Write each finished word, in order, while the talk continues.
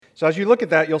So as you look at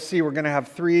that, you'll see we're going to have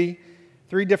three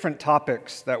different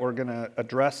topics that we're going to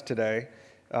address today.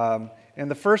 And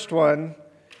the first one,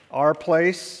 our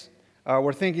place,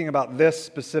 we're thinking about this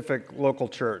specific local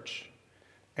church.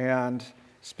 And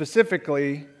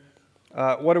specifically,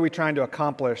 what are we trying to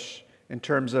accomplish in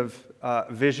terms of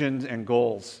visions and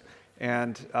goals?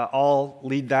 And I'll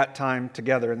lead that time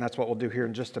together, and that's what we'll do here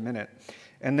in just a minute.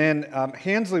 And then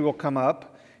Hansley will come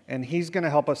up, and he's going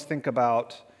to help us think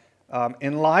about,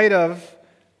 in light of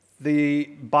the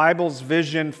Bible's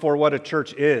vision for what a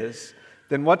church is,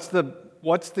 then what's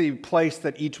the place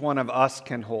that each one of us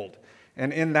can hold?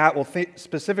 And in that, we'll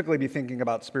specifically be thinking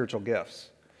about spiritual gifts.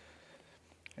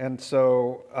 And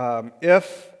so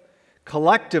if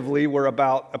collectively we're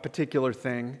about a particular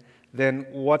thing, then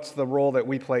what's the role that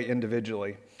we play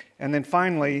individually? And then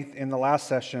finally, in the last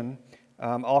session,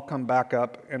 I'll come back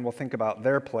up and we'll think about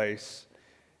their place,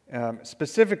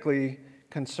 specifically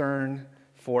concern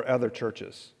for other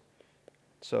churches.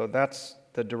 So that's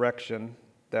the direction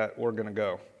that we're going to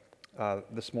go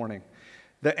this morning.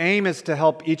 The aim is to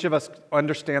help each of us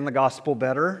understand the gospel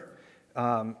better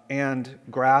and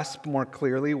grasp more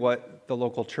clearly what the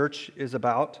local church is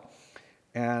about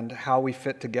and how we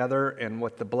fit together and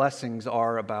what the blessings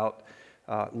are about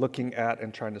looking at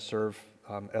and trying to serve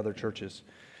other churches.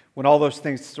 When all those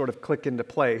things sort of click into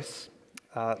place,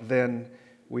 then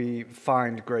we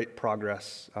find great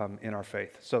progress in our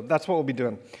faith. So that's what we'll be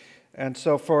doing. And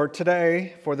so for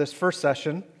today, for this first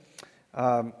session,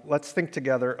 let's think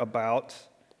together about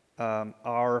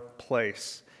our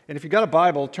place. And if you've got a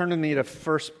Bible, turn to me to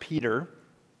 1 Peter.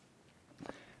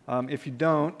 If you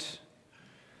don't,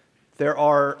 there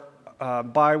are,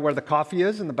 by where the coffee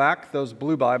is in the back, those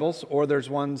blue Bibles, or there's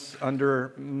ones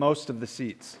under most of the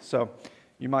seats. So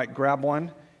you might grab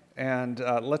one, and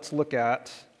let's look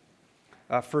at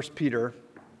 1 Peter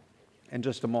in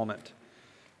just a moment.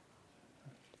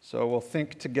 So we'll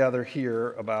think together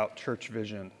here about church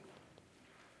vision.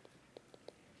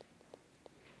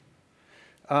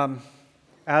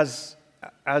 As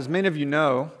many of you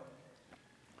know,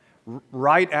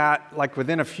 right at, like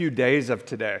within a few days of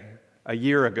today, a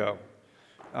year ago,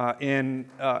 in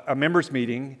a members'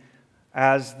 meeting,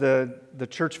 as the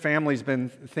church family's been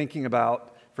thinking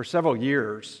about for several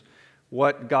years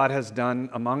what God has done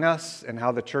among us and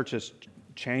how the church has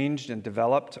changed and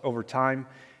developed over time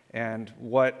and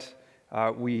what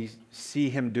we see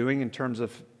Him doing in terms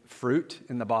of fruit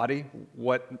in the body,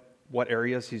 what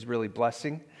areas He's really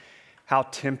blessing, how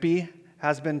Tempe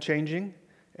has been changing,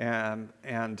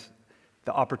 and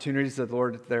the opportunities that the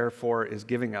Lord therefore is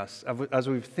giving us. As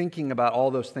we've thinking about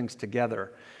all those things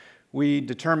together, we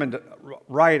determined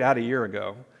right at a year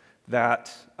ago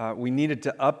that we needed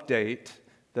to update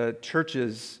the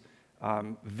church's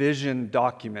vision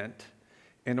document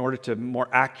in order to more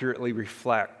accurately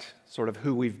reflect sort of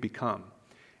who we've become.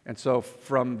 And so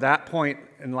from that point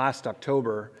in last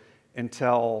October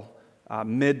until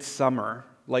midsummer,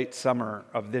 late summer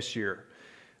of this year,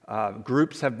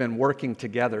 groups have been working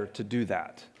together to do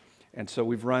that. And so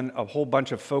we've run a whole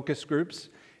bunch of focus groups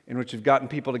in which we've gotten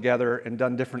people together and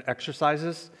done different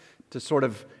exercises to sort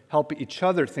of help each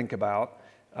other think about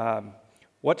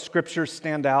what scriptures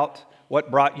stand out,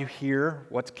 what brought you here,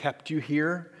 what's kept you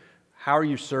here, how are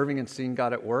you serving and seeing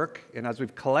God at work? And as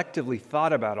we've collectively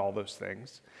thought about all those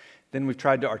things, then we've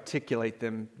tried to articulate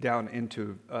them down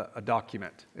into a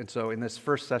document. And so in this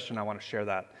first session, I want to share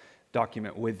that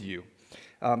document with you.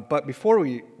 But before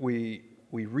we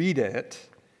read it,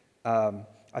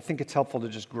 I think it's helpful to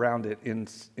just ground it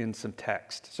in some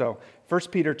text. So 1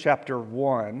 Peter chapter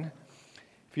 1,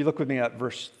 if you look with me at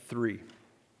verse 3,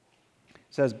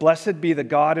 it says, "Blessed be the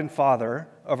God and Father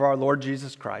of our Lord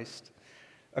Jesus Christ.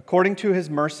 According to His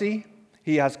mercy,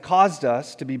 He has caused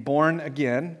us to be born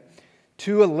again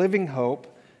to a living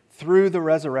hope through the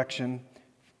resurrection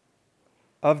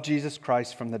of Jesus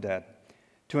Christ from the dead,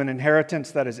 to an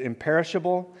inheritance that is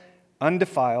imperishable,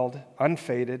 undefiled,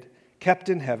 unfaded, kept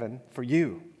in heaven for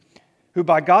you, who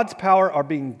by God's power are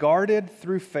being guarded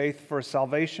through faith for a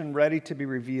salvation ready to be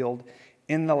revealed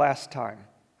in the last time.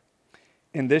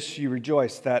 In this you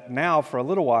rejoice, that now for a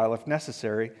little while, if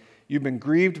necessary, you've been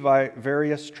grieved by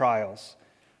various trials,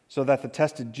 so that the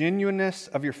tested genuineness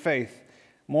of your faith,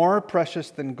 more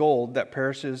precious than gold that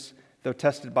perishes though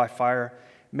tested by fire,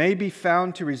 may be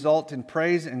found to result in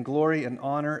praise and glory and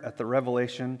honor at the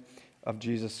revelation of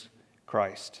Jesus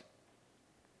Christ."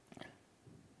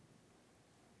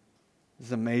 This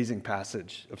is an amazing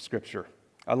passage of Scripture.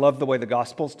 I love the way the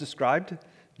gospel's described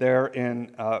there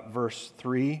in verse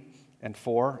 3 and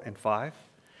 4 and 5.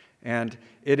 And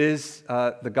it is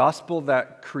the gospel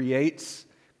that creates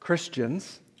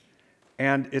Christians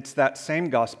And it's that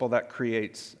same gospel that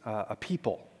creates a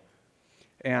people.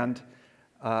 And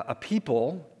a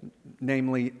people,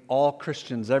 namely all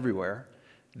Christians everywhere,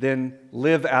 then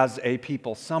live as a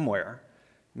people somewhere,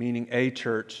 meaning a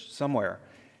church somewhere.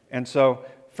 And so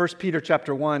 1 Peter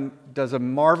chapter 1 does a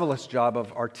marvelous job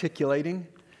of articulating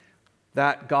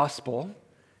that gospel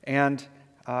and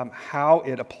how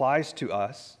it applies to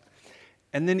us.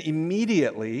 And then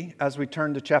immediately, as we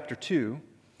turn to chapter 2,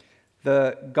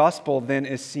 the gospel then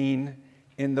is seen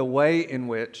in the way in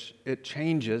which it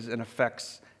changes and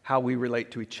affects how we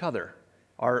relate to each other,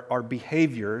 our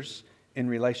behaviors in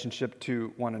relationship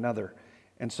to one another.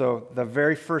 And so the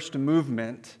very first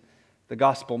movement the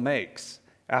gospel makes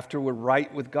after we're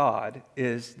right with God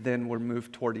is then we're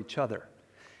moved toward each other.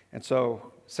 And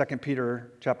so 2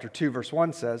 Peter chapter 2 verse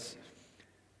 1 says,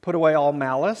 "Put away all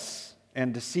malice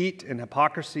and deceit and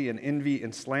hypocrisy and envy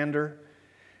and slander,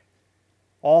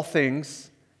 all things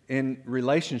in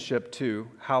relationship to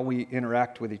how we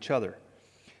interact with each other."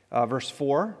 Verse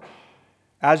 4,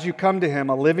 "As you come to him,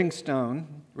 a living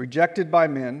stone, rejected by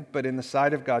men, but in the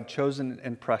sight of God chosen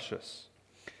and precious.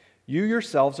 You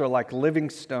yourselves are like living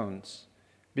stones,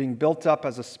 being built up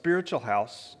as a spiritual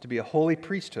house to be a holy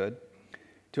priesthood,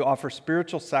 to offer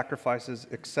spiritual sacrifices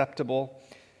acceptable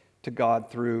to God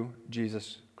through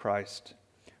Jesus Christ."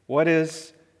 What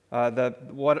is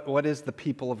the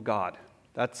people of God?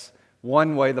 That's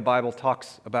one way the Bible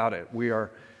talks about it. We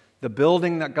are the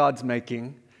building that God's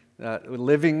making,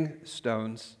 living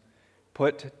stones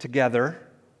put together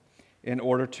in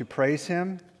order to praise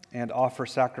Him and offer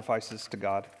sacrifices to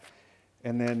God.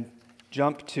 And then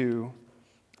jump to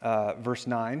verse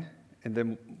 9, and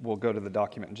then we'll go to the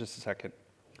document in just a second.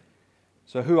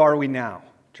 So who are we now,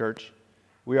 church?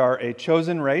 We are a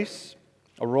chosen race,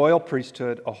 a royal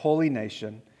priesthood, a holy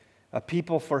nation, a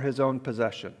people for His own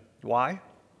possession. Why?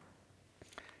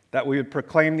 That we would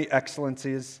proclaim the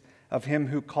excellencies of Him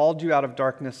who called you out of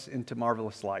darkness into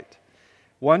marvelous light.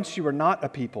 Once you were not a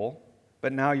people,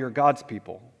 but now you're God's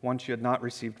people. Once you had not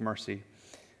received mercy,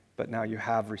 but now you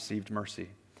have received mercy.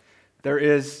 There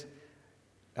is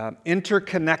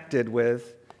interconnected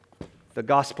with the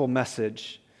gospel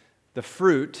message the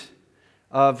fruit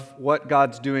of what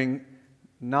God's doing,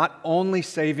 not only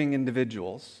saving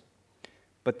individuals,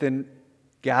 but then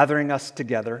gathering us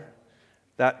together,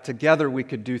 that together we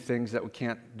could do things that we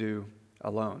can't do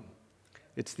alone.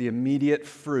 It's the immediate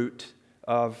fruit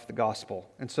of the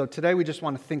gospel. And so today we just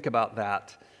want to think about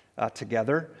that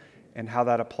together and how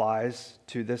that applies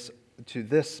to this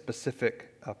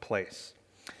specific place.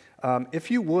 If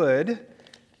you would,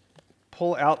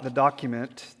 pull out the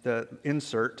document, the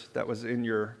insert that was in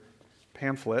your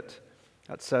pamphlet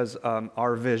that says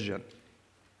our vision.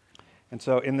 And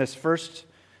so in this first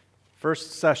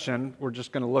session, we're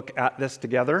just going to look at this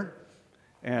together,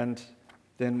 and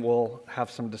then we'll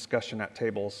have some discussion at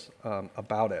tables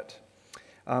about it.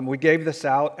 We gave this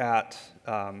out at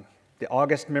the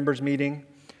August members meeting.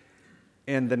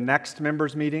 In the next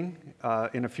members meeting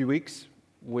in a few weeks,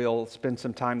 we'll spend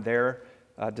some time there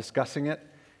discussing it.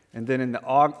 And then in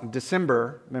the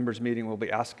December members meeting, we'll be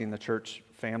asking the church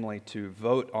family to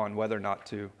vote on whether or not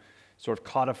to sort of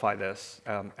codify this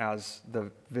as the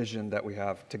vision that we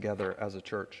have together as a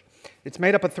church. It's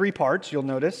made up of 3 parts, you'll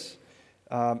notice.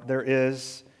 There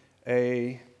is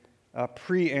a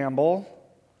preamble,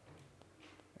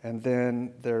 and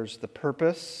then there's the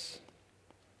purpose,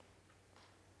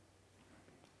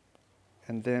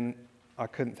 and then I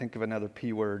couldn't think of another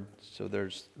P word, so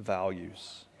there's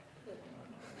values.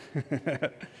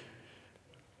 It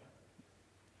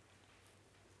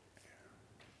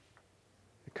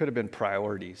could have been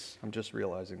priorities. I'm just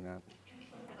realizing that.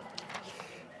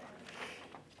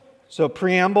 So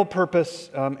preamble, purpose,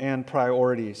 and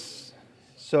priorities.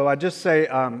 So I just say,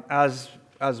 as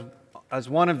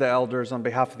one of the elders, on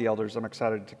behalf of the elders, I'm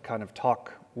excited to kind of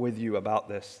talk with you about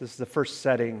this. This is the first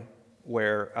setting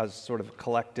where, as sort of a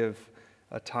collective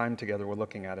time together, we're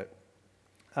looking at it.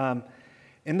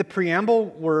 In the preamble,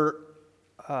 we're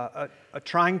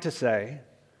trying to say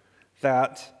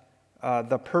that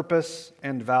the purpose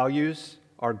and values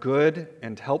are good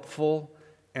and helpful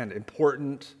and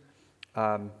important,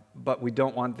 but we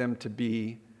don't want them to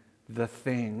be the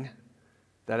thing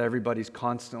that everybody's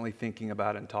constantly thinking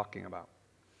about and talking about,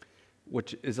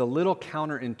 which is a little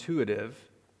counterintuitive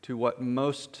to what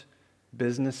most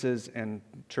businesses and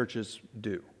churches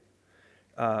do.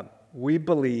 We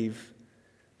believe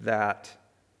that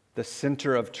the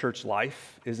center of church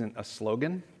life isn't a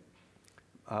slogan,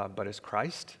 but is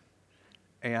Christ,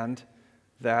 and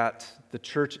that the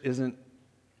church isn't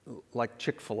like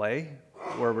Chick-fil-A,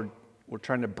 where we're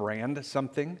trying to brand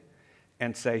something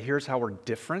and say, here's how we're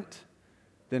different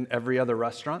than every other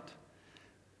restaurant,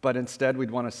 but instead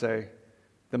we'd want to say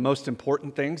the most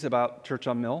important things about Church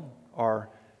on Mill are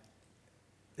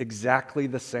exactly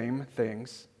the same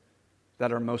things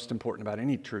that are most important about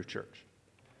any true church.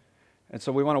 And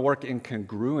so we want to work in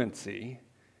congruency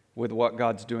with what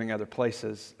God's doing other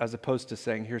places, as opposed to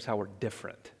saying, here's how we're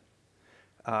different.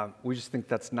 We just think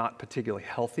that's not particularly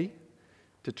healthy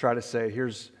to try to say,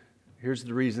 here's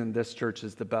the reason this church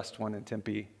is the best one in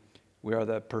Tempe. We are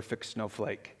the perfect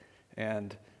snowflake,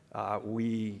 and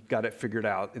we got it figured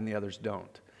out and the others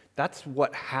don't. That's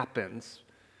what happens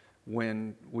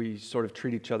when we sort of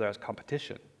treat each other as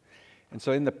competition. And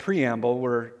so in the preamble,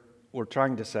 we're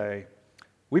trying to say,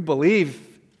 we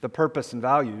believe the purpose and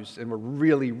values, and we're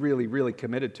really, really, really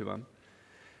committed to them.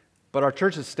 But our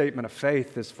church's statement of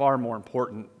faith is far more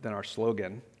important than our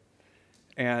slogan.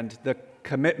 And the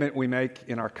commitment we make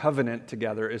in our covenant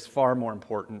together is far more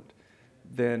important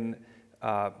than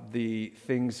the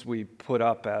things we put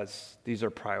up as these are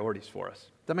priorities for us.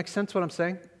 Does that make sense what I'm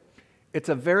saying? It's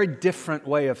a very different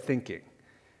way of thinking.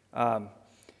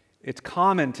 It's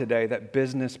common today that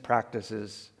business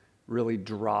practices really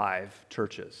drive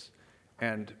churches.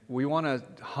 And we want to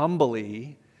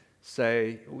humbly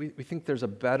say, we think there's a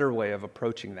better way of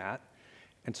approaching that.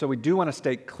 And so we do want to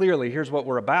state clearly, here's what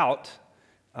we're about,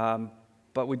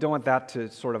 but we don't want that to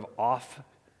sort of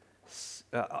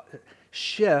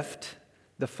shift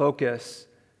the focus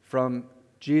from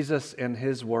Jesus and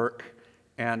his work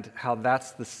and how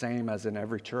that's the same as in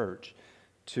every church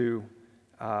to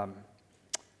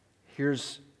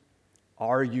here's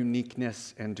our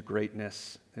uniqueness and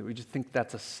greatness. We just think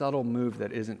that's a subtle move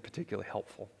that isn't particularly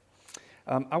helpful.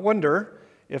 I wonder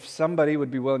if somebody would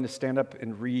be willing to stand up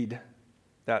and read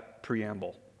that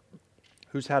preamble.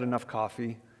 Who's had enough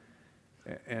coffee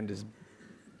and is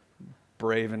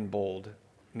brave and bold?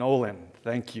 Nolan,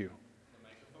 thank you.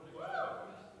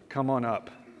 Come on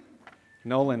up.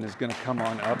 Nolan is going to come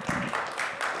on up.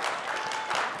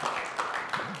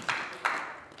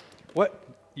 What?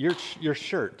 Your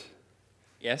shirt?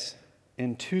 Yes.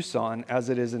 In Tucson as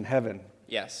it is in heaven.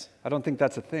 Yes. I don't think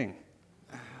that's a thing.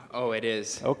 Oh, it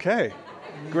is. Okay,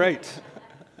 great.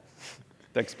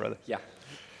 Thanks, brother. Yeah.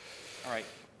 All right.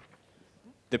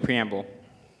 The preamble.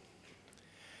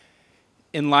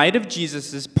 In light of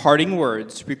Jesus' parting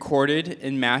words recorded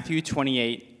in Matthew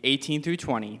 28:18 through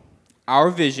 20, our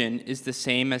vision is the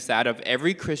same as that of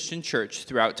every Christian church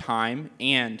throughout time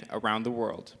and around the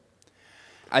world.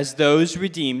 As those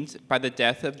redeemed by the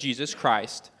death of Jesus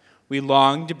Christ, we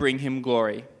long to bring him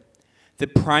glory. The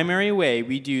primary way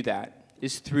we do that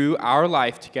is through our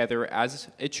life together as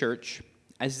a church,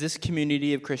 as this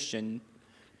community of Christians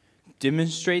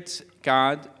demonstrates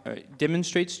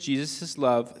Jesus'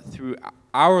 love through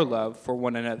our love for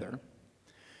one another.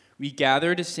 We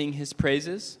gather to sing his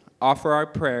praises, offer our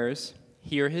prayers,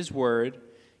 hear his word,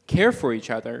 care for each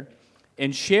other,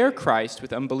 and share Christ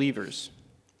with unbelievers.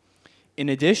 In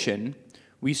addition,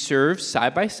 we serve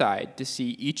side by side to see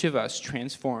each of us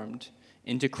transformed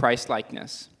into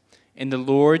Christ-likeness, and the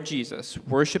Lord Jesus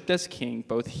worshipped as King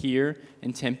both here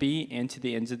in Tempe and to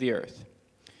the ends of the earth.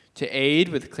 To aid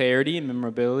with clarity and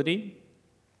memorability,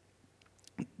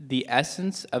 the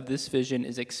essence of this vision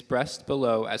is expressed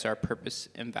below as our purpose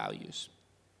and values.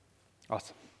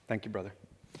 Awesome. Thank you, brother.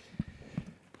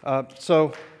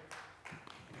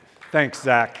 Thanks,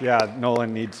 Zach. Yeah,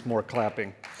 Nolan needs more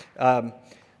clapping.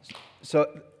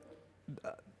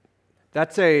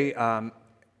 That's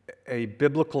a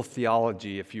biblical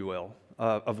theology, if you will,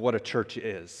 of what a church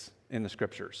is in the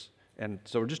Scriptures. And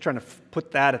so we're just trying to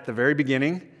put that at the very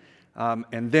beginning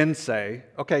and then say,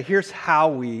 okay, here's how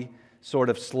we sort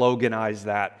of sloganize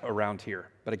that around here.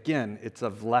 But again, it's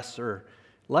of lesser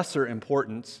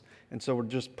importance, and so we're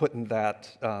just putting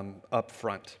that up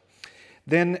front.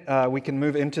 Then we can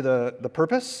move into the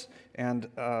purpose, and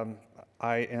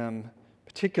I am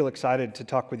particularly excited to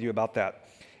talk with you about that.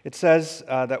 It says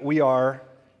that we are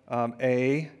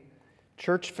a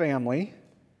church family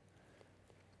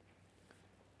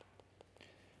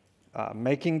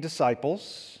making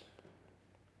disciples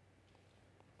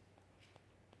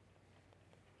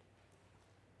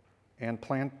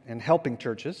and helping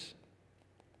churches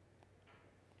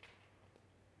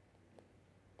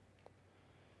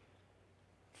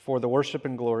for the worship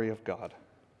and glory of God.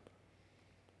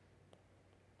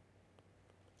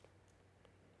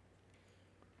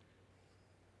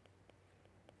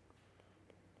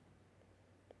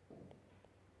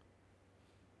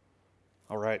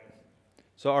 All right.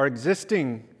 So our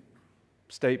existing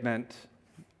statement,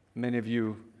 many of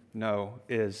you know,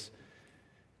 is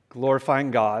glorifying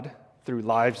God through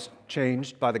lives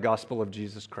changed by the gospel of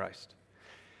Jesus Christ.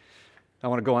 I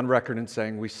want to go on record in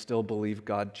saying we still believe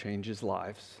God changes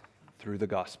lives through the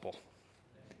gospel.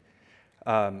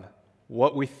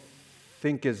 What we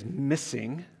think is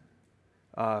missing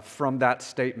from that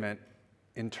statement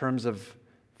in terms of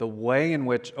the way in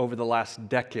which over the last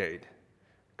decade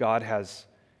God has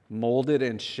molded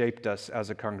and shaped us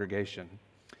as a congregation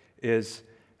is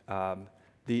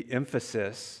the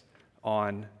emphasis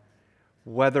on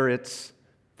whether it's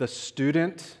the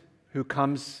student who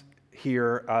comes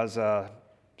here as a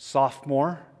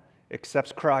sophomore,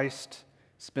 accepts Christ,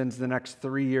 spends the next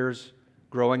 3 years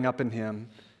growing up in Him,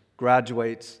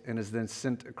 graduates, and is then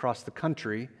sent across the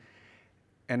country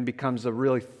and becomes a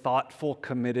really thoughtful,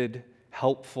 committed,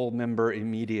 helpful member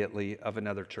immediately of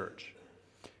another church.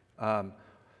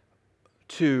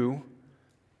 To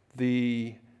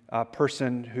the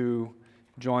person who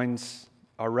joins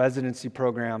our residency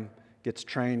program, gets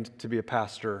trained to be a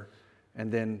pastor,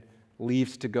 and then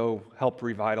leaves to go help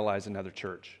revitalize another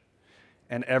church,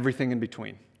 and everything in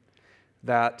between.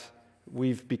 That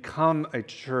we've become a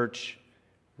church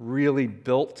really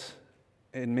built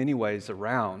in many ways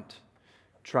around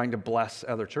trying to bless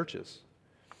other churches.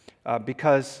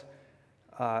 Because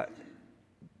A,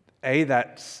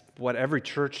 that's what every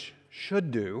church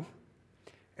should do,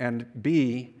 and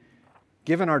B,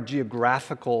 given our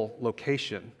geographical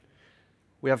location,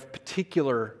 we have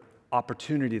particular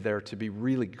opportunity there to be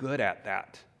really good at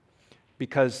that,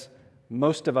 because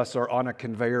most of us are on a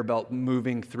conveyor belt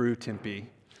moving through Tempe.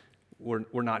 We're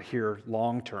not here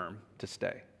long term to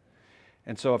stay.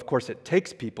 And so, of course, it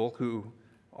takes people who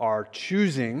are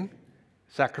choosing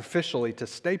sacrificially to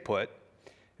stay put.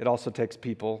 It also takes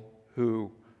people who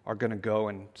are going to go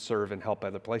and serve and help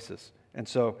other places. And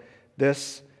so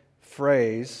this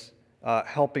phrase,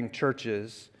 helping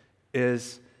churches,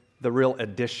 is the real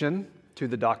addition to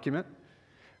the document.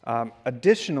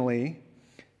 Additionally,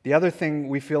 the other thing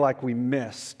we feel like we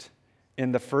missed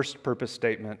in the first purpose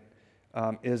statement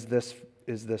is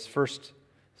this first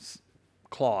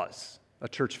clause, a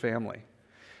church family.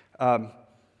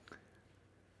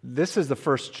 This is the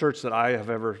first church that I have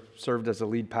ever served as a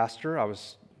lead pastor. I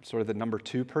was sort of the number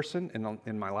 2 person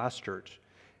in my last church.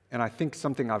 And I think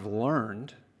something I've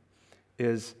learned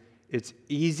is it's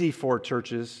easy for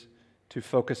churches to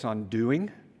focus on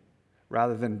doing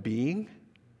rather than being.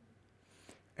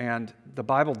 And the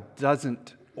Bible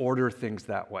doesn't order things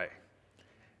that way.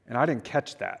 And I didn't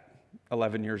catch that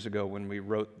 11 years ago when we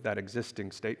wrote that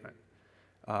existing statement.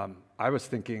 I was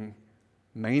thinking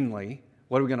mainly,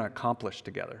 what are we going to accomplish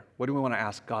together? What do we want to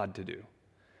ask God to do?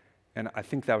 And I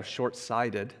think that was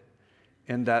short-sighted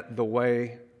in that the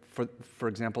way, for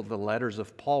example, the letters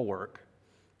of Paul work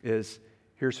is,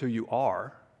 here's who you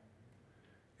are,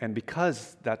 and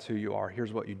because that's who you are,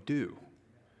 here's what you do.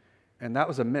 And that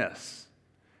was a miss.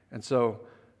 And so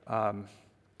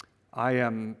I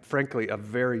am, frankly, a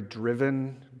very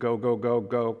driven, go, go, go,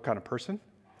 go kind of person.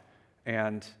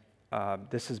 And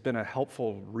this has been a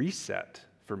helpful reset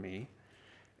for me.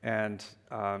 And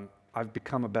I've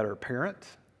become a better parent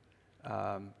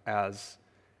as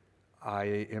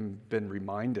I am been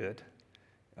reminded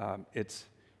it's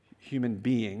human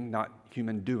being, not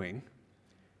human doing.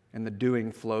 And the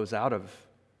doing flows out of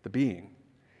the being.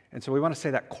 And so we want to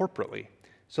say that corporately.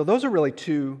 So those are really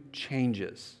 2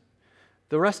 changes.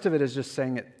 The rest of it is just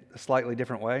saying it a slightly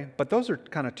different way, but those are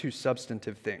kind of 2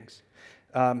 substantive things.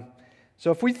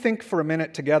 So if we think for a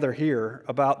minute together here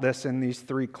about this in these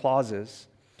 3 clauses,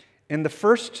 in the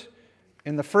first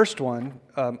one,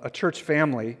 a church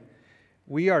family,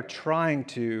 we are trying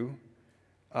to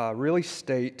really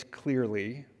state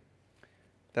clearly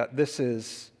that this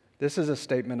is a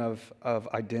statement of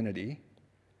identity.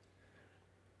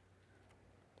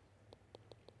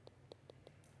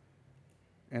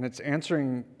 And it's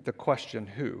answering the question,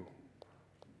 who?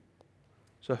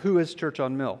 So who is Church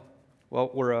on Mill? Well,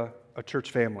 we're a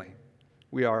church family.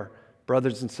 We are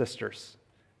brothers and sisters.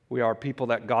 We are people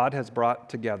that God has brought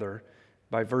together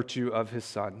by virtue of His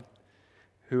Son,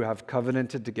 who have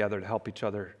covenanted together to help each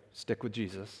other stick with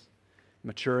Jesus,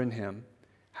 mature in Him,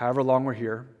 however long we're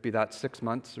here, be that 6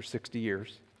 months or 60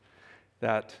 years,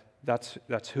 that's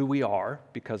who we are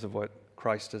because of what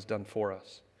Christ has done for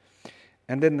us.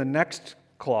 And then the next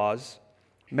clause,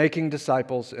 making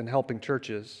disciples and helping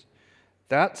churches,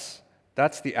 that's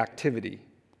the activity.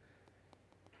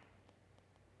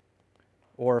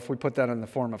 Or if we put that in the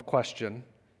form of question,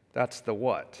 that's the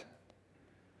what.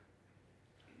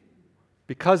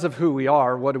 Because of who we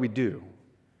are, what do we do?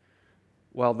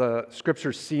 Well, the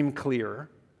scriptures seem clear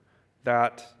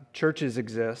that churches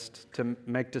exist to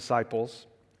make disciples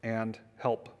and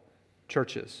help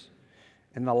churches.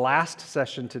 In the last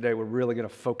session today, we're really going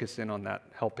to focus in on that,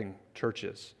 helping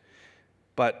churches.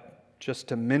 but just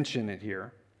to mention it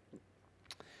here,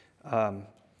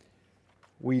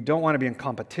 we don't want to be in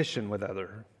competition with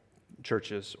other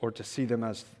churches or to see them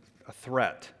as a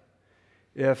threat.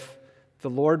 If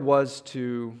the Lord was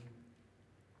to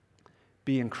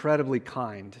be incredibly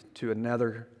kind to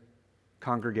another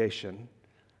congregation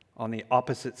on the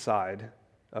opposite side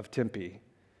of Tempe,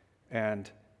 and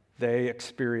they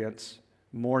experience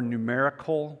more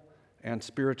numerical and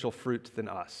spiritual fruit than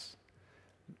us,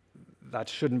 that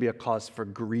shouldn't be a cause for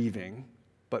grieving,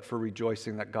 but for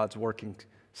rejoicing that God's working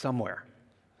somewhere.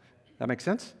 That make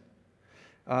sense?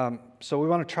 So we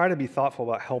want to try to be thoughtful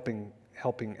about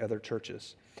helping other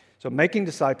churches. So making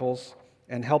disciples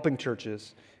and helping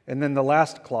churches. And then the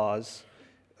last clause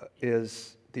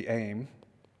is the aim,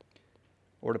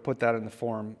 or to put that in the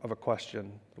form of a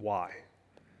question, why?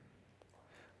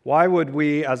 Why would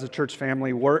we as a church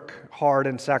family work hard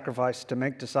and sacrifice to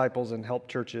make disciples and help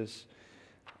churches?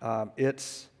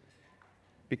 It's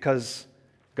because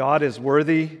God is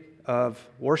worthy of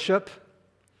worship.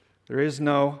 There is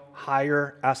no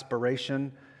higher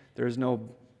aspiration. There is no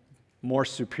more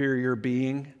superior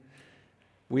being.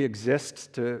 We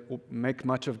exist to make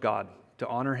much of God, to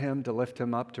honor Him, to lift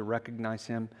Him up, to recognize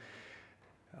Him.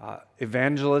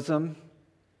 Evangelism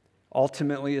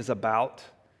ultimately is about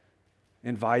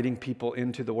inviting people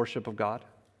into the worship of God.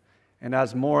 And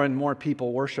as more and more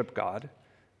people worship God,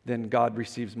 then God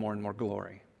receives more and more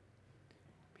glory.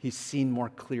 He's seen more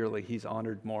clearly. He's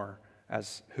honored more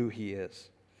as who He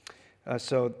is.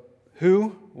 So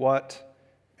who, what,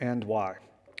 and why.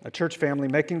 A church family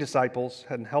making disciples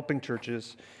and helping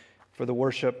churches for the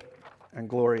worship and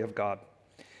glory of God.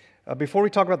 Before we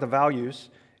talk about the values,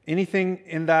 anything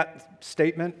in that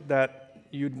statement that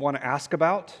you'd want to ask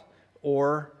about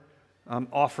or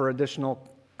offer additional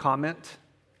comment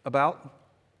about?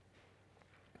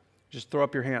 Just throw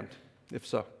up your hand, if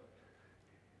so.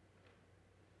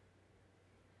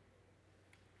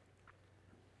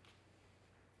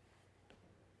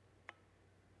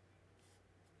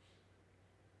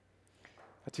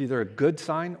 That's either a good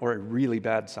sign or a really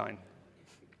bad sign.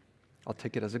 I'll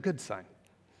take it as a good sign.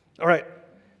 All right,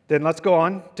 then let's go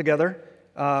on together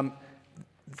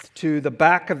to the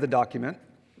back of the document.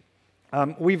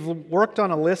 We've worked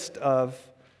on a list of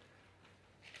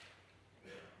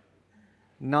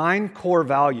 9 core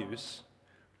values,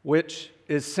 which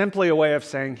is simply a way of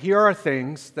saying, here are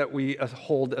things that we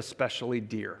hold especially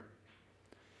dear.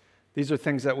 These are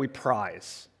things that we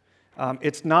prize.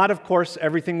 It's not, of course,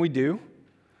 everything we do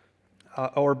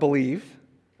or believe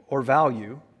or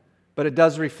value, but it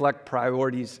does reflect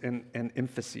priorities and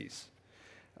emphases.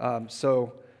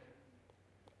 So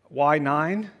why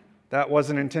 9? That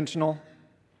wasn't intentional.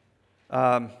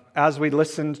 As we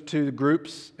listened to the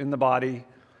groups in the body,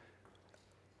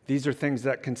 these are things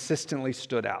that consistently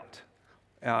stood out.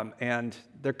 And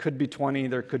there could be 20,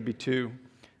 there could be 2.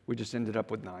 We just ended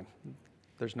up with 9.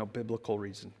 There's no biblical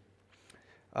reason.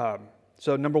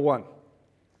 So number 1,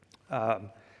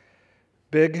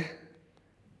 big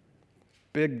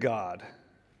God.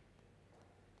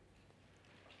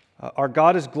 Our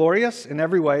God is glorious in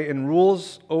every way and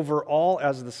rules over all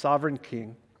as the sovereign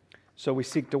king. So we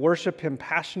seek to worship Him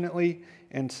passionately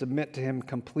and submit to Him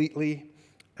completely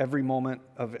every moment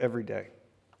of every day.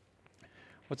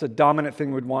 What's a dominant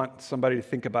thing we'd want somebody to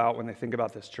think about when they think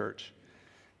about this church?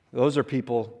 Those are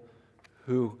people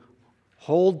who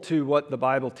hold to what the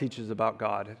Bible teaches about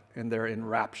God, and they're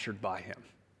enraptured by Him.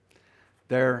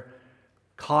 They're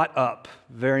caught up,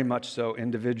 very much so,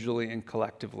 individually and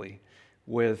collectively,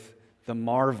 with the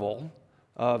marvel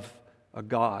of a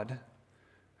God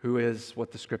who is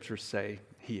what the Scriptures say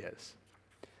He is.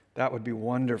 That would be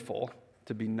wonderful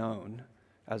to be known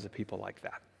as a people like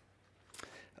that.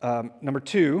 Number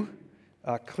 2,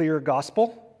 clear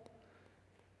gospel.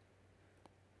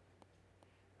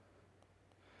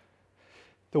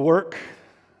 The work,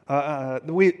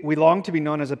 we long to be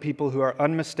known as a people who are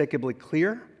unmistakably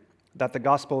clear that the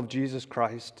gospel of Jesus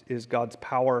Christ is God's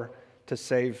power to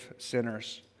save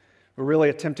sinners. We're really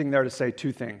attempting there to say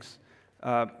 2 things.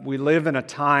 We live in a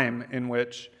time in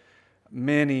which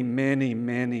many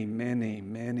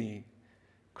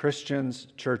Christians,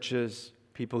 churches,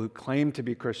 people who claim to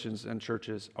be Christians and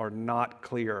churches are not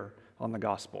clear on the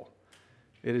gospel.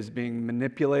 It is being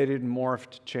manipulated,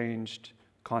 morphed, changed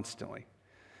constantly.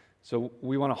 So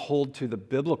we want to hold to the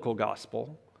biblical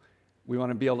gospel. We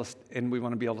want to be able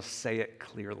to say it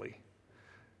clearly.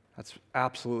 That's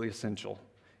absolutely essential.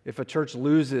 If a church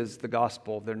loses the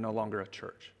gospel, they're no longer a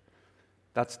church.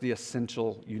 That's the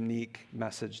essential, unique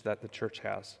message that the church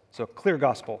has. So clear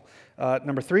gospel.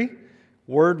 Number 3,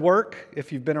 word work.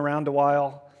 If you've been around a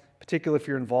while, particularly if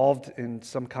you're involved in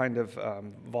some kind of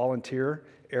volunteer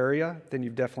area, then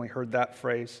you've definitely heard that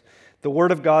phrase. The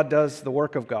Word of God does the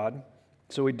work of God,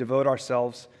 so we devote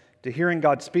ourselves to hearing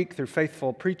God speak through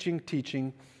faithful preaching,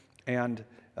 teaching, and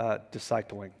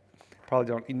discipling. Probably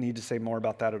don't need to say more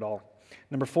about that at all.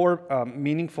 Number 4,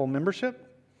 meaningful membership.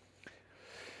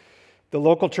 The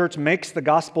local church makes the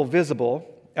gospel visible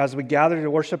as we gather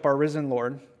to worship our risen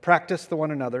Lord, practice the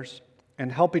one another's, and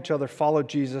help each other follow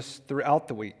Jesus throughout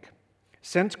the week.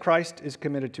 Since Christ is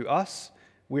committed to us,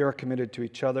 we are committed to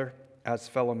each other as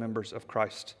fellow members of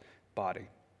Christ's body.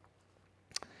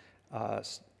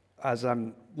 As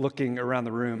I'm looking around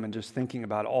the room and just thinking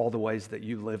about all the ways that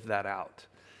you live that out,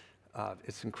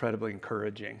 it's incredibly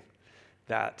encouraging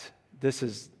that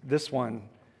this one,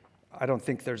 I don't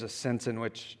think there's a sense in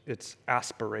which it's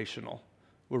aspirational.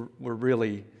 We're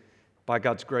really, by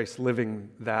God's grace, living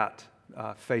that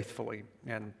faithfully,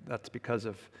 and that's because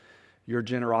of your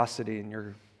generosity and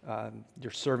your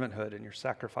servanthood and your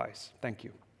sacrifice. Thank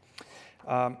you.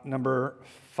 Number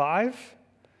 5,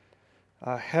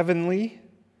 heavenly.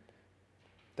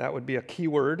 That would be a key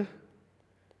word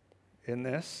in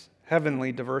this.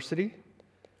 Heavenly diversity.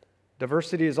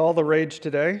 Diversity is all the rage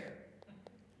today.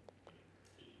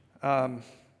 We're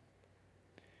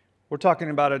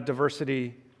talking about a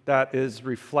diversity that is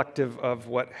reflective of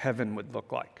what heaven would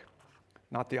look like,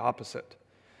 not the opposite.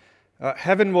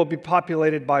 Heaven will be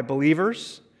populated by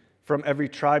believers from every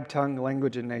tribe, tongue,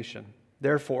 language, and nation.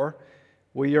 Therefore,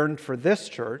 we yearn for this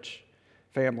church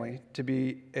family to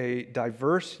be a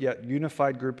diverse yet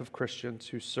unified group of Christians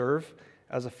who serve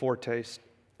as a foretaste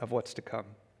of what's to come.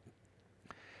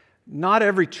 Not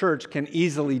every church can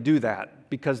easily do that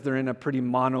because they're in a pretty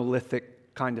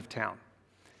monolithic kind of town.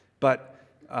 But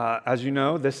as you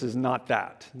know, this is not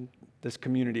that. This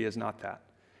community is not that.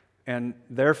 And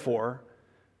therefore,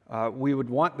 we would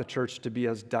want the church to be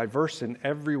as diverse in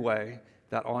every way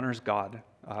that honors God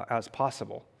as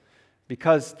possible,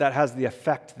 because that has the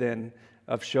effect then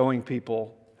of showing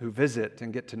people who visit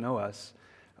and get to know us,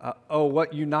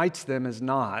 what unites them is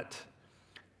not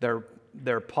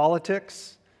their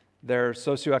politics, their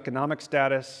socioeconomic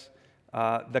status,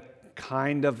 the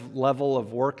kind of level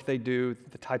of work they do,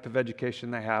 the type of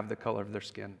education they have, the color of their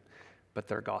skin, but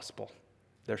their gospel,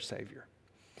 their Savior.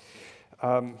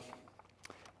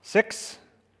 6,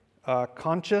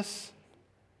 conscious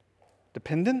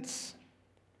dependence.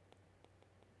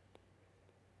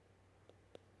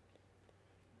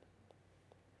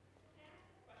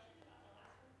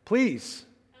 Please. Is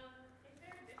there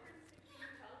a difference between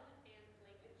tongue and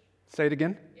language? Say it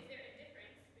again. Is there a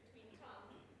difference between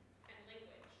tongue and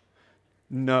language?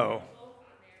 No. Both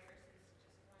on there versus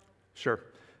just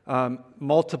one? Sure.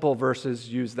 Multiple verses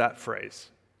use that phrase.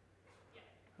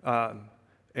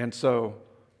 And so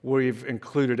we've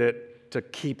included it to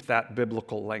keep that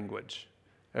biblical language.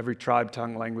 Every tribe,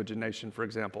 tongue, language, and nation, for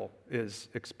example, is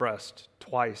expressed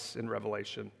twice in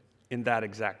Revelation in that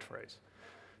exact phrase.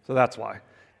 So that's why.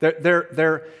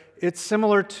 It's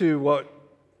similar to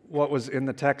what was in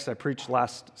the text I preached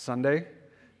last Sunday.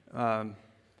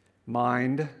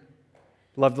 Mind,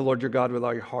 love the Lord your God with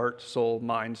all your heart, soul,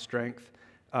 mind, strength.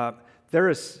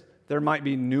 There might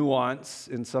be nuance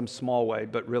in some small way,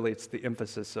 but really it's the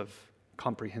emphasis of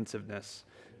comprehensiveness.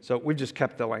 So we've just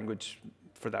kept the language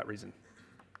for that reason.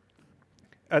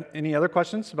 Any other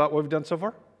questions about what we've done so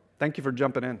far? Thank you for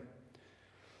jumping in.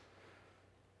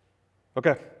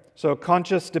 Okay, so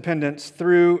conscious dependence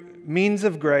through means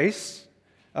of grace.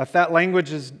 If that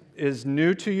language is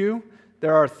new to you,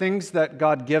 there are things that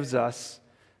God gives us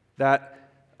that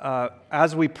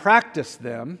as we practice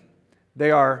them,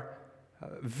 they are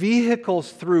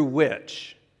vehicles through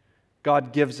which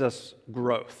God gives us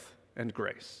growth and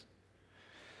grace.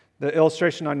 The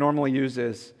illustration I normally use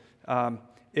is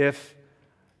if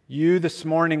you this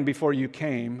morning before you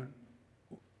came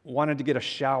wanted to get a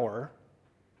shower,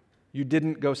 you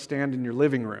didn't go stand in your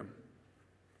living room.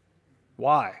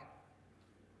 Why?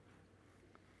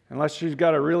 Unless you've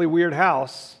got a really weird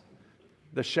house,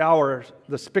 the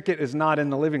spigot is not in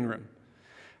the living room.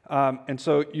 And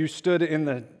so you stood in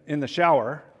the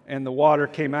shower and the water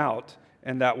came out,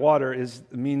 and that water is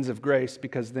the means of grace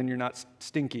because then you're not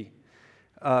stinky.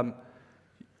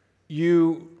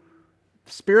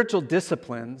 Spiritual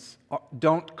disciplines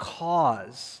don't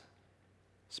cause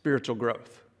spiritual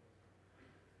growth.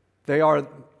 They are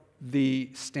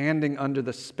the standing under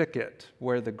the spigot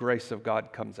where the grace of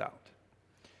God comes out.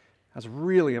 That's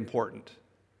really important.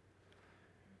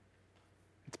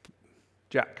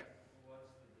 Jack.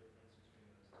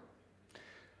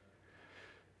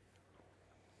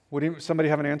 Somebody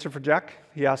have an answer for Jack?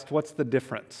 He asked, what's the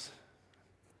difference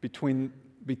between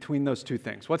between those two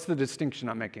things? What's the distinction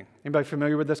I'm making? Anybody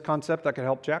familiar with this concept that could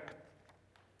help Jack?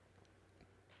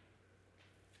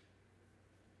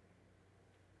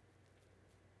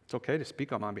 It's okay to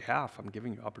speak on my behalf. I'm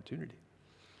giving you opportunity.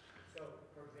 So,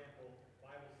 for example,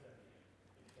 Bible study.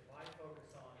 If I focus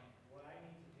on what I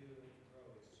need to do to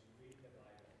grow is to read the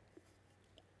Bible,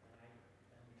 and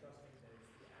I'm trusting that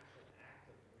it's the actual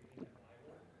act of reading the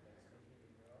Bible that's making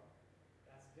me grow,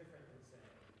 that's different than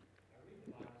saying, I read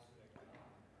the Bible so that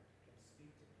God can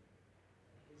speak to me,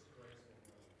 and His grace will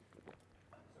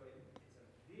grow. So it's a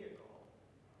vehicle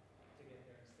to get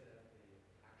there instead of the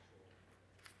actual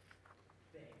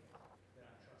thing that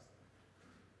I'm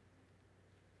trusting.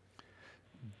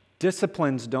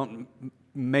 Disciplines don't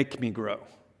make me grow,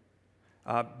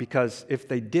 because if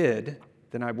they did,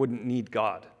 then I wouldn't need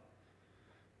God,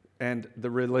 and the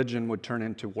religion would turn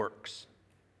into works.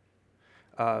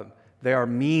 They are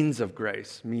means of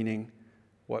grace, meaning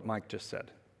what Mike just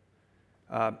said.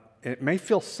 It may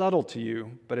feel subtle to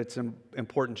you, but it's an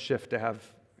important shift to have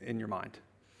in your mind.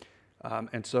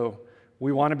 And so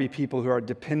we want to be people who are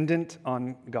dependent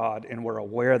on God, and we're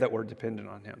aware that we're dependent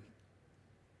on Him.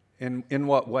 In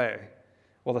what way?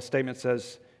 Well, the statement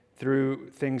says,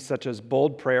 through things such as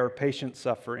bold prayer, patient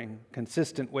suffering,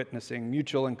 consistent witnessing,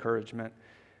 mutual encouragement,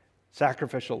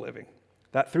 sacrificial living.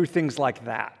 That through things like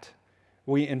that,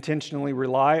 we intentionally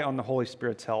rely on the Holy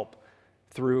Spirit's help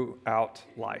throughout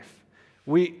life.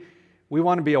 We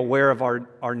want to be aware of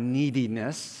our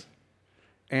neediness,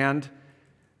 and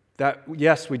that,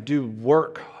 yes, we do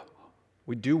work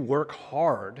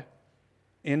hard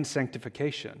in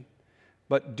sanctification,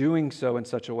 but doing so in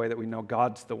such a way that we know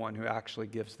God's the one who actually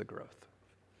gives the growth,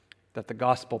 that the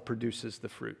gospel produces the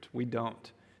fruit. We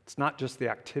don't. It's not just the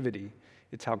activity,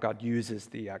 it's how God uses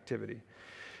the activity.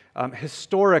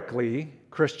 Historically,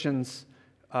 Christians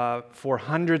for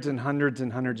hundreds and hundreds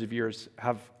and hundreds of years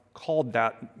have called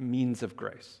that means of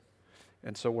grace.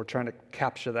 And so we're trying to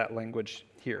capture that language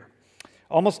here.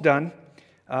 Almost done.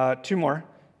 Two more.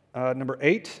 Number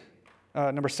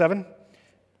 7.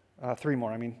 Three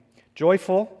more,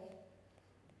 Joyful.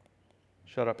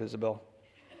 Shut up, Isabel.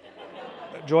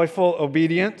 Joyful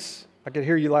obedience. I could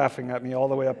hear you laughing at me all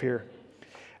the way up here.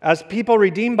 As people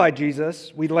redeemed by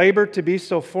Jesus, we labor to be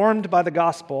so formed by the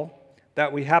gospel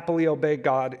that we happily obey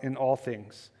God in all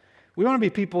things. We want to be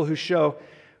people who show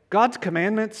God's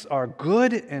commandments are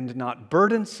good and not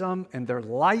burdensome, and they're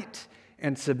light,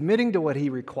 and submitting to what He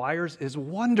requires is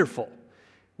wonderful.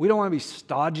 We don't want to be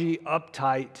stodgy,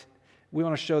 uptight. We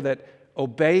want to show that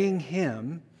obeying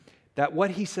Him, that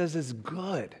what He says is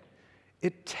good.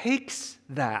 It takes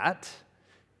that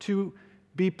to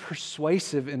be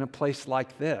persuasive in a place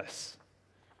like this.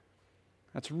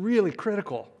 That's really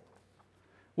critical.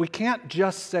 We can't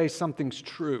just say something's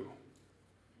true.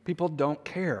 People don't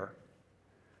care.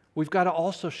 We've got to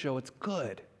also show it's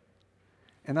good.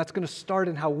 And that's going to start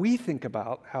in how we think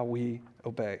about how we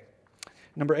obey.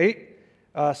 Number 8,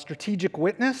 strategic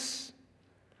witness.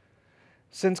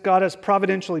 Since God has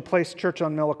providentially placed Church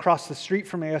on Mill across the street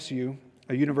from ASU,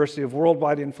 a university of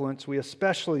worldwide influence, we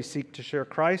especially seek to share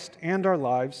Christ and our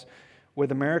lives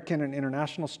with American and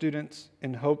international students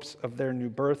in hopes of their new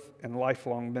birth and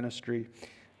lifelong ministry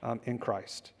in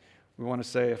Christ. We want to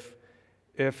say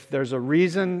if there's a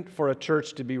reason for a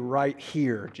church to be right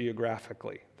here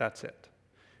geographically, that's it.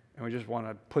 And we just want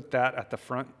to put that at the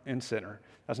front and center.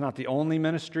 That's not the only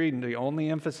ministry and the only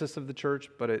emphasis of the church,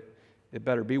 but it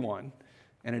better be one.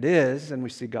 And it is, and we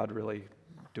see God really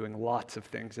doing lots of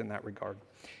things in that regard.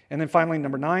 And then finally,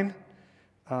 number 9,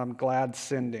 glad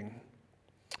sending.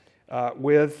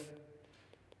 With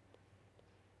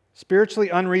spiritually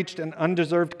unreached and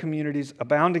undeserved communities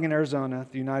abounding in Arizona,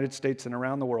 the United States, and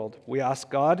around the world, we ask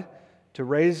God to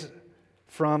raise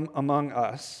from among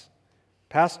us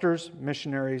pastors,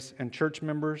 missionaries, and church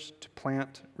members to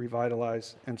plant,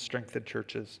 revitalize, and strengthen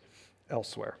churches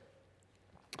elsewhere.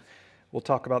 We'll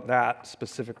talk about that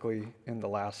specifically in the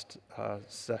last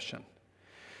session.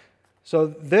 So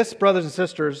this, brothers and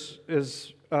sisters,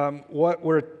 is what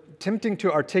we're attempting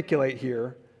to articulate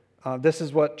here. This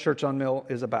is what Church on Mill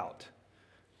is about.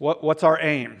 What's our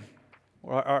aim?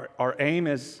 Our aim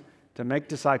is to make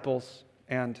disciples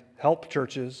and help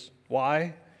churches.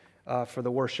 Why? For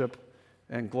the worship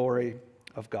and glory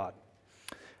of God.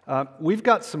 We've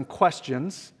got some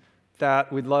questions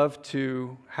that we'd love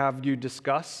to have you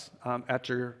discuss at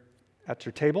your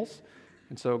tables.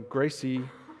 And so Gracie,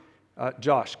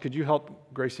 Josh, could you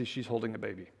help Gracie? She's holding a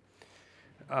baby.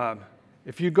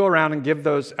 If you go around and give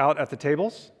those out at the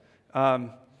tables,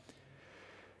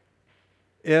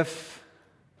 if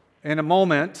in a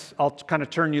moment I'll kind of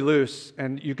turn you loose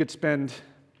and you could spend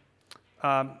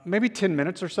maybe 10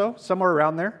 minutes or so, somewhere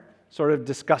around there, sort of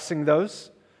discussing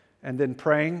those, and then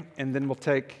praying, and then we'll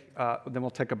take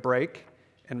a break,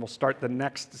 and we'll start the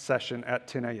next session at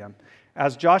 10 a.m.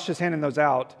 As Josh is handing those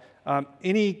out,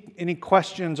 any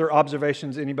questions or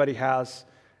observations anybody has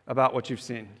about what you've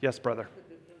seen? Yes, brother.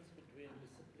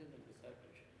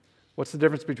 What's the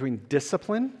difference between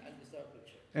discipline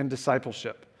and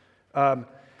discipleship?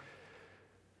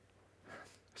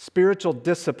 Spiritual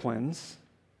disciplines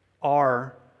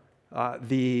are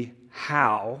the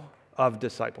how of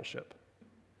discipleship.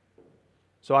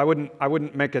 So I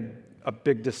wouldn't make a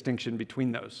big distinction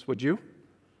between those, would you?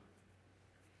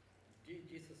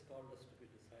 Jesus called us to be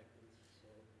disciples, so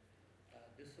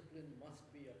discipline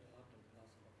must be a part and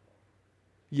parcel of God.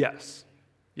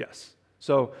 Yes.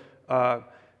 So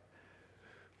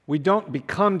we don't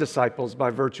become disciples by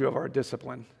virtue of our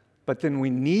discipline, but then we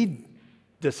need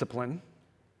discipline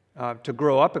to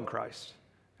grow up in Christ.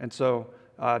 And so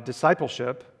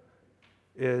discipleship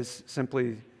is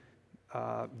simply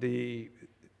the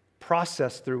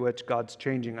process through which God's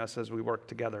changing us as we work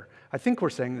together. I think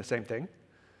we're saying the same thing.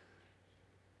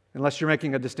 Unless you're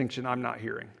making a distinction I'm not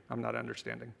hearing, I'm not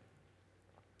understanding.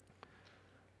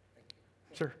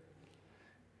 Sure.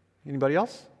 Anybody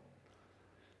else?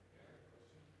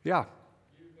 Yeah.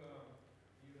 You've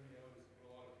you and the elders put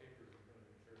a lot of papers in front of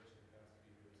the church in the past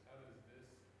few years. How does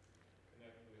this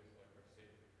connect with like our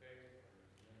statement of faith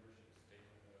or membership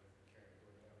statement of caring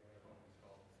for whatever it's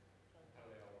called? How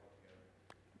do they all work together?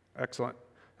 Excellent.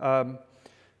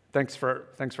 Thanks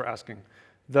for asking.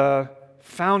 The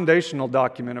foundational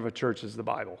document of a church is the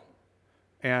Bible.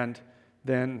 And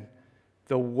then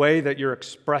the way that you're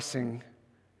expressing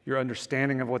your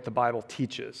understanding of what the Bible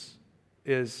teaches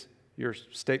is your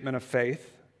statement of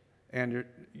faith, and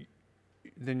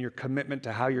then your commitment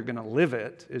to how you're going to live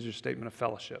it is your statement of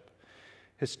fellowship.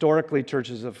 Historically,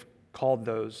 churches have called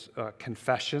those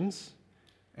confessions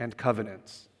and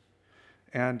covenants.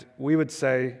 And we would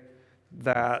say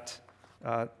that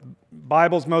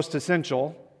Bible's most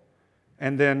essential,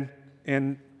 and then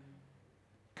in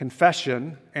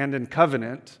confession and in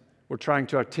covenant, we're trying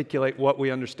to articulate what we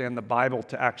understand the Bible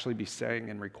to actually be saying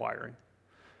and requiring.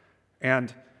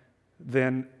 And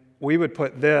then we would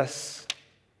put this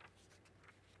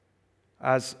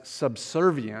as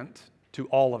subservient to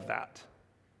all of that,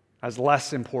 as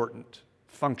less important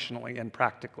functionally and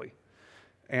practically.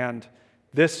 And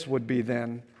this would be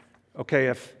then, okay,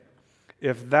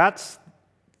 if that's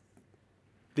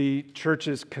the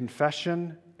church's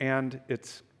confession and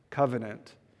its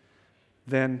covenant,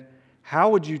 then how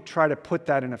would you try to put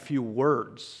that in a few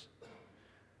words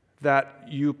that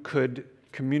you could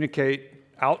communicate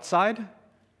outside?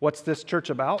 What's this church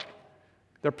about?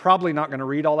 They're probably not going to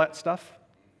read all that stuff.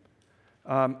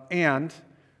 And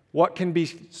what can be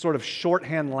sort of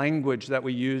shorthand language that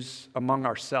we use among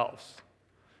ourselves?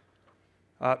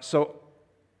 So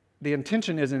the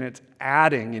intention isn't it's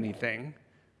adding anything,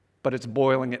 but it's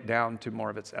boiling it down to more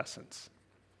of its essence.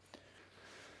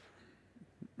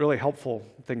 Really helpful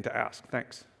thing to ask.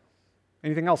 Thanks.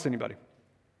 Anything else, anybody?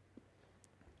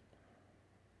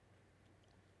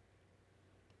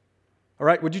 All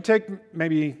right, would you take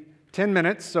maybe 10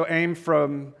 minutes, so aim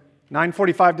from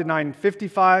 9:45 to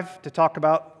 9:55 to talk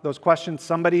about those questions.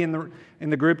 Somebody in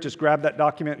the group just grab that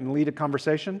document and lead a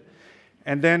conversation.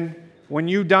 And then when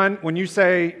you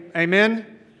say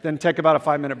amen, then take about a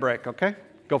 5-minute break, okay?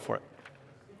 Go for it.